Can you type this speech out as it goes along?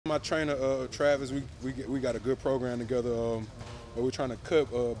my trainer, Travis, we got a good program together. Where we're trying to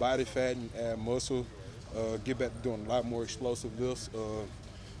cut body fat and add muscle, get back to doing a lot more explosive lifts.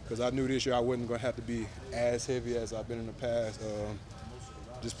 Because I knew this year I wasn't going to have to be as heavy as I've been in the past.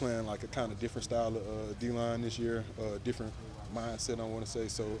 Just playing like a kind of different style of D-line this year, different mindset, I want to say.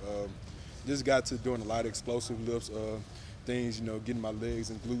 So just got to doing a lot of explosive lifts, things, you know, getting my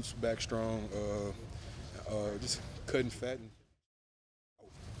legs and glutes back strong, just cutting fat.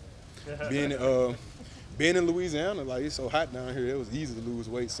 And being in Louisiana, like it's so hot down here, it was easy to lose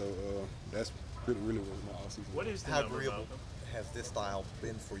weight. So that's really was my off season. What is the How number, agreeable Malcolm? has this style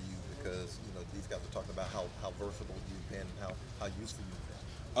been for you? Because, you know, these guys are talking about how versatile you've been and how useful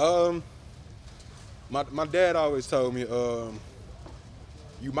you've been. My dad always told me,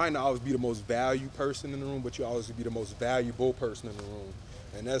 you might not always be the most valued person in the room, but you always be the most valuable person in the room.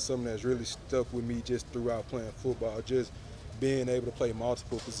 And that's something that's really stuck with me just throughout playing football, just being able to play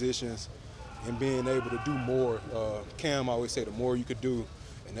multiple positions and being able to do more. Cam always say the more you could do,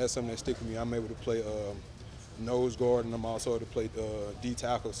 and that's something that sticks with me. I'm able to play nose guard, and I'm also able to play D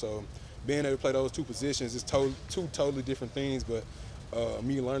tackle. So being able to play those two positions is two totally different things, but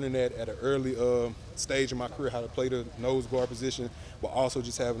me learning that at an early stage of my career, how to play the nose guard position, but also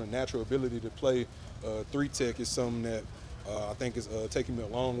just having a natural ability to play three tech is something that I think is taking me a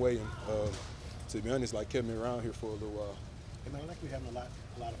long way, and to be honest, like kept me around here for a little while. And I like we're having a lot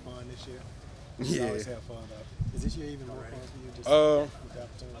of fun this year. Yeah. We always have fun. Is this year even more fun for you? Just with the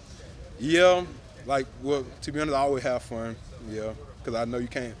opportunity? Yeah, like, well, to be honest, I always have fun. Yeah, because I know you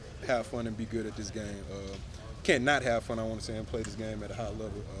can't have fun and be good at this game. Can't not have fun, I want to say, and play this game at a high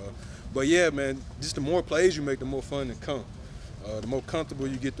level. But yeah, man, just the more plays you make, the more fun it comes. The more comfortable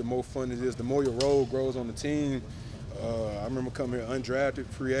you get, the more fun it is. The more your role grows on the team. I remember coming here undrafted,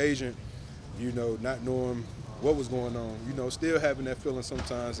 free agent, you know, not knowing what was going on, you know, still having that feeling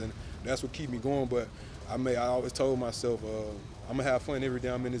sometimes, and that's what keep me going. But I always told myself, I'm gonna have fun every day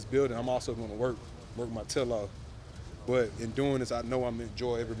I'm in this building. I'm also gonna work my tail off. But in doing this, I know I'm gonna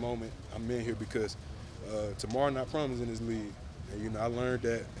enjoy every moment I'm in here, because tomorrow not promised in this league. And, you know, I learned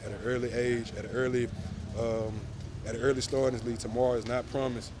that at an early age, at an early start in this league. Tomorrow is not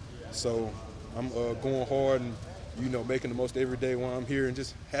promised. So I'm going hard and, you know, making the most every day while I'm here and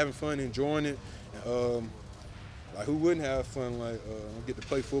just having fun, enjoying it. Like, who wouldn't have fun? Like, I get to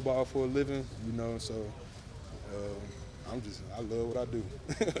play football for a living, you know, so I love what I do.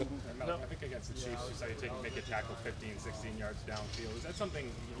 No, I think against the Chiefs, you saw you make a tackle 15, 16 yards downfield. Is that something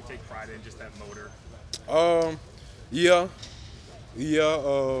you take pride in, just that motor? Yeah.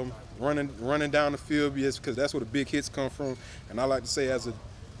 Running down the field, yes, because that's where the big hits come from. And I like to say, as a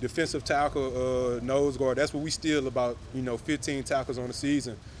defensive tackle, nose guard, that's what we steal about, you know, 15 tackles on the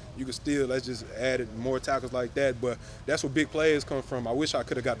season. You can still, let's just add more tackles like that, but that's where big plays come from. I wish I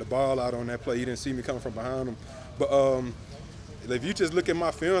could have got the ball out on that play. You didn't see me coming from behind him. But if you just look at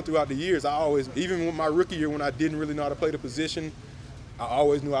my film throughout the years, I always, even with my rookie year when I didn't really know how to play the position, I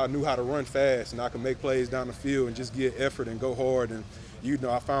always knew how to run fast, and I could make plays down the field and just get effort and go hard. And, you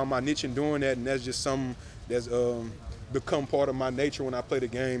know, I found my niche in doing that, and that's just something that's become part of my nature when I play the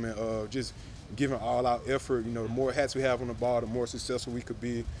game, and just giving all-out effort. You know, the more hats we have on the ball, the more successful we could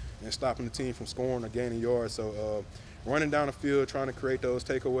be in stopping the team from scoring or gaining yards. So running down the field, trying to create those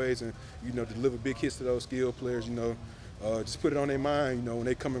takeaways and, you know, deliver big hits to those skilled players, you know, just put it on their mind, you know, when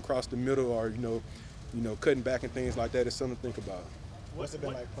they come across the middle or, you know, cutting back and things like that. It's something to think about. What's it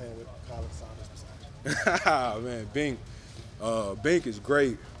been like playing with Khalen Saunders beside you? Man, Bink is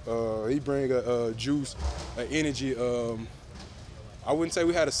great. He bring a juice, an energy. I wouldn't say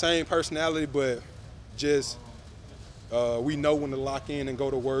we had the same personality, but just we know when to lock in and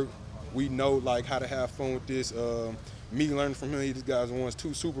go to work. We know, like, how to have fun with this. Me learning from him, this guy's won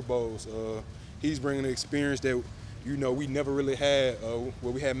 2 Super Bowls. He's bringing an experience that, you know, we never really had.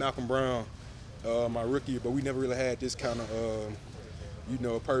 Well, we had Malcolm Brown my rookie year, but we never really had this kind of, you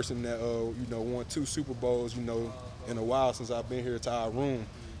know, a person that, you know, won 2 Super Bowls, you know, in a while since I've been here to our room.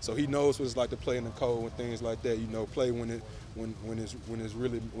 So he knows what it's like to play in the cold and things like that. You know, play when it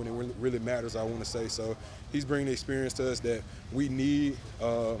really matters, I want to say. So he's bringing the experience to us that we need.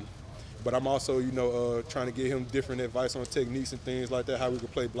 But I'm also, you know, trying to get him different advice on techniques and things like that, how we can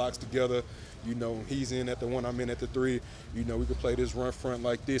play blocks together. You know, he's in at the 1, I'm in at the 3. You know, we could play this run front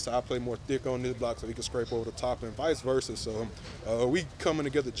like this. I play more thick on this block so he can scrape over the top and vice versa. So we coming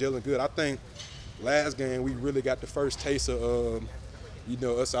together gelling good. I think last game we really got the first taste of, you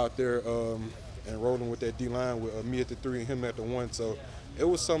know, us out there and rolling with that D-line with me at the 3 and him at the 1. So it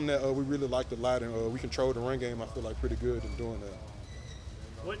was something that we really liked a lot, and we controlled the run game, I feel like, pretty good in doing that.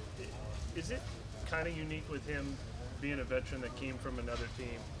 What is it kind of unique with him being a veteran that came from another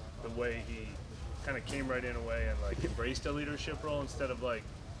team the way he kind of came right in a way and like embraced a leadership role instead of like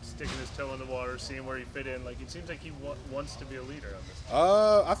sticking his toe in the water, seeing where he fit in? Like, it seems like he wants to be a leader on this team.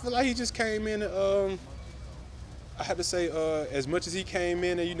 I feel like he just came in. I have to say, as much as he came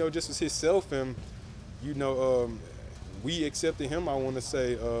in and, you know, just as himself, and, you know, we accepted him, I want to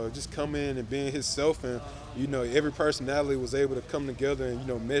say, just come in and being himself, and, you know, every personality was able to come together and, you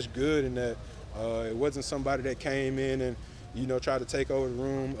know, mesh good, and that it wasn't somebody that came in and, you know, tried to take over the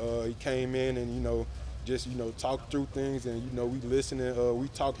room. He came in and, you know, just, you know, talk through things, and, you know, we listen and we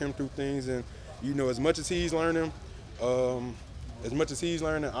talk him through things, and, you know, as much as he's learning, I'm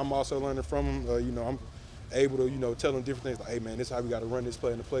also learning from him. You know, I'm able to, you know, tell him different things like, hey, man, this is how we got to run this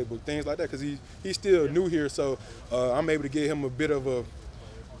play in the playbook, things like that, because he's still new here, so I'm able to give him a bit of a,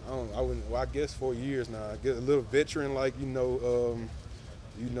 I guess 4 years now, I get a little veteran, like, you know,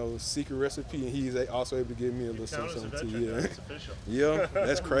 secret recipe, and he's also able to give me a little something too. Yeah, that's official. Yeah,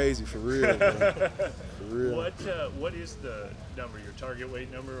 that's crazy for real. Man. For real. What is the number? Your target weight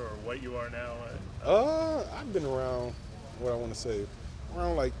number, or what you are now? I've been around, what I want to say,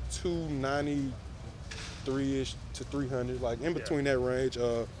 around like 293-ish to 300, like in between that range.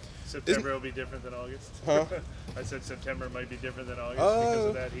 September will be different than August. Huh? I said September might be different than August because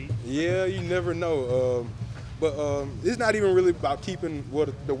of that heat. Yeah, you never know. But it's not even really about keeping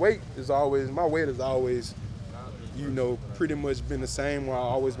the weight is always, my weight has always, you know, pretty much been the same, where I've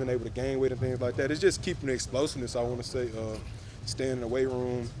always been able to gain weight and things like that. It's just keeping the explosiveness, I want to say, staying in the weight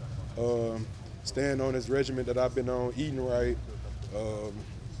room, staying on this regimen that I've been on, eating right. I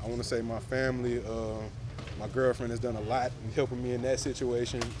want to say my family, my girlfriend has done a lot in helping me in that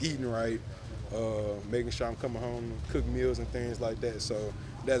situation, eating right, making sure I'm coming home and cook meals and things like that. So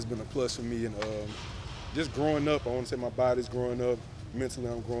that's been a plus for me. And just growing up, I want to say my body's growing up, mentally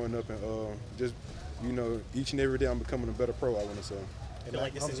I'm growing up, and just, you know, each and every day I'm becoming a better pro, I want to say. You feel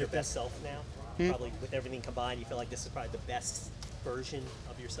like this is your best self now? Probably with everything combined, you feel like this is probably the best version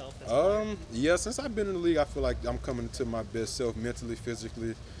of yourself? Yeah, since I've been in the league, I feel like I'm coming to my best self mentally,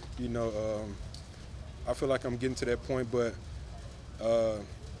 physically. You know, I feel like I'm getting to that point, but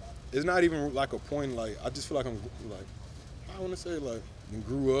it's not even like a point. Like, I just feel like I'm like, I want to say, like, and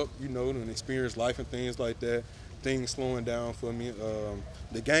grew up, you know, and experienced life and things like that. Things slowing down for me.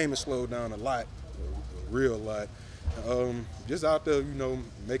 The game has slowed down a lot, a real lot. Just out there, you know,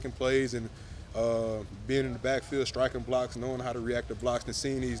 making plays and being in the backfield, striking blocks, knowing how to react to blocks, and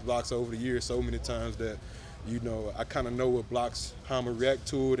seeing these blocks over the years so many times that, you know, I kind of know what blocks, how I'm going to react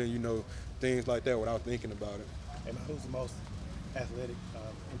to it, and, you know, things like that without thinking about it. And who's the most athletic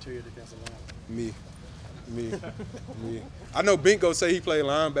interior defensive line? Me. I know Binko say he played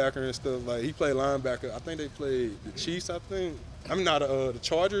linebacker and stuff. Like, he played linebacker. I think they played the Chiefs, I think. I'm not the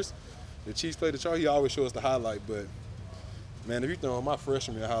Chargers. The Chiefs played the Chargers. He always shows the highlight, but, man, if you throw on my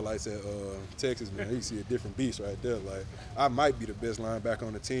freshman highlights at Texas, man, you see a different beast right there. Like, I might be the best linebacker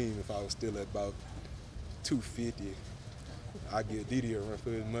on the team if I was still at about 250. I'd give Didi a run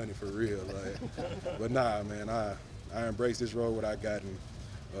for his money for real. Like, but nah, man, I embrace this role, what I got, and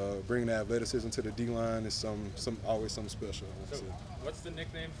bringing the athleticism to the D-line is always something special. So, what's the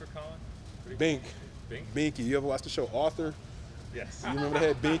nickname for Khalen? Bink. Bink? Binky. You ever watch the show Arthur? Yes. You remember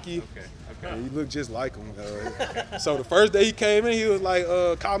that Binky? Okay. Yeah, he looked just like him. So the first day he came in, he was like,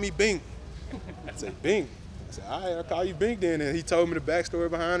 call me Bink. I said, Bink. I said, all right, I'll call you Bink then. And he told me the backstory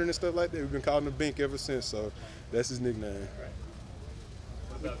behind it and stuff like that. We've been calling him Bink ever since, so that's his nickname. Right.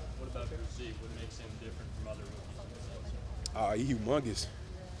 What about Zeke? What makes him different from other rookies? He humongous.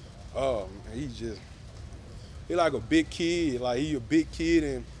 Oh, man, he like a big kid. Like, he a big kid,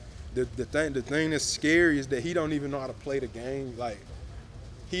 and the thing that's scary is that he don't even know how to play the game. Like,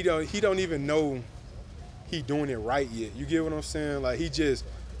 he don't even know he doing it right yet. You get what I'm saying? Like,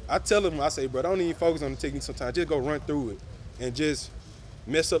 I tell him, I say, bro, don't even focus on the technique sometimes. Just go run through it and just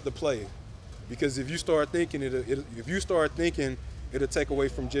mess up the play. Because if you start thinking it'll take away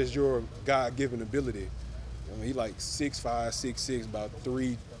from just your God-given ability. I mean, he like 6'5", 6'6", about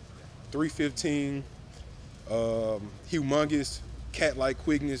 315, humongous, cat-like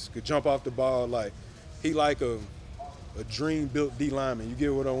quickness, could jump off the ball. Like, he like a dream-built D lineman. You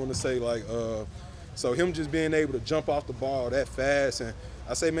get what I want to say? Like, so him just being able to jump off the ball that fast, and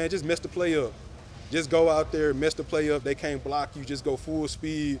I say, man, just mess the play up. Just go out there, mess the play up. They can't block you. Just go full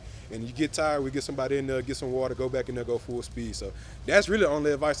speed, and you get tired, we get somebody in there, get some water, go back in there, go full speed. So that's really the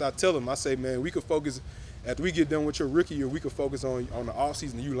only advice I tell them. I say, man, we could focus. After we get done with your rookie year, we could focus on the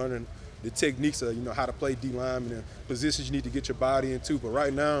offseason, you learning the techniques of, you know, how to play D-line and the positions you need to get your body into. But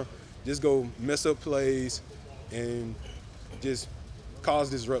right now, just go mess up plays and just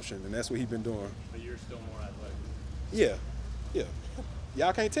cause disruption, and that's what he's been doing. But you're still more athletic. Yeah.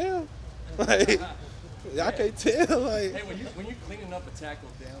 y'all can't tell. Like, y'all can't tell. Like, Hey, when you're cleaning up a tackle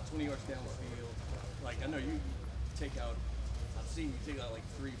down 20 yards down the field, like I know you take out. I've seen you take out like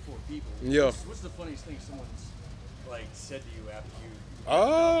 3, 4 people. Yeah. What's the funniest thing someone's like said to you after you?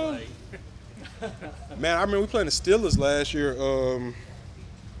 Man, I remember we playing the Steelers last year.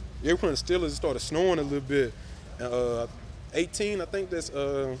 Yeah, we playing the Steelers. It started snowing a little bit. 18, I think that's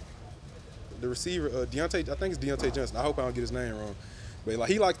the receiver, Deontay. I think it's Deontay Johnson. I hope I don't get his name wrong. But like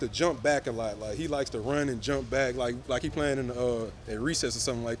he likes to jump back a lot. Like he likes to run and jump back, like he playing in at recess or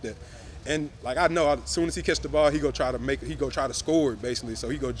something like that. And like I know, as soon as he catch the ball, he go try to score it basically. So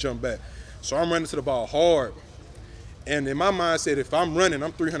he go jump back. So I'm running to the ball hard. And in my mindset, if I'm running,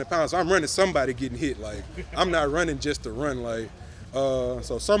 I'm 300 pounds. So I'm running, somebody getting hit. Like I'm not running just to run. Like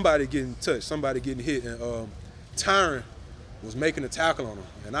so somebody getting touched, somebody getting hit, and Tyron was making a tackle on him,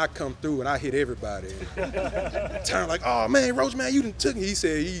 and I come through and I hit everybody. Tyron like, oh man, Roach, man, you done took me. He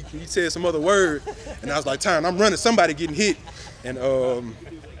said some other word, and I was like, Tyron, I'm running, somebody getting hit, and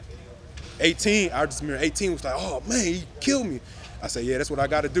 18, I just remember 18 was like, oh man, he killed me. I said, yeah, that's what I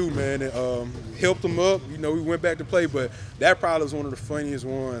got to do, man, and helped him up. You know, we went back to play, but that probably was one of the funniest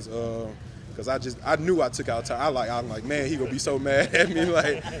ones. Cause I knew I took out time. I'm like, man, he gonna be so mad at me,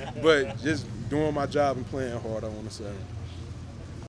 like, but just doing my job and playing hard, I want to say.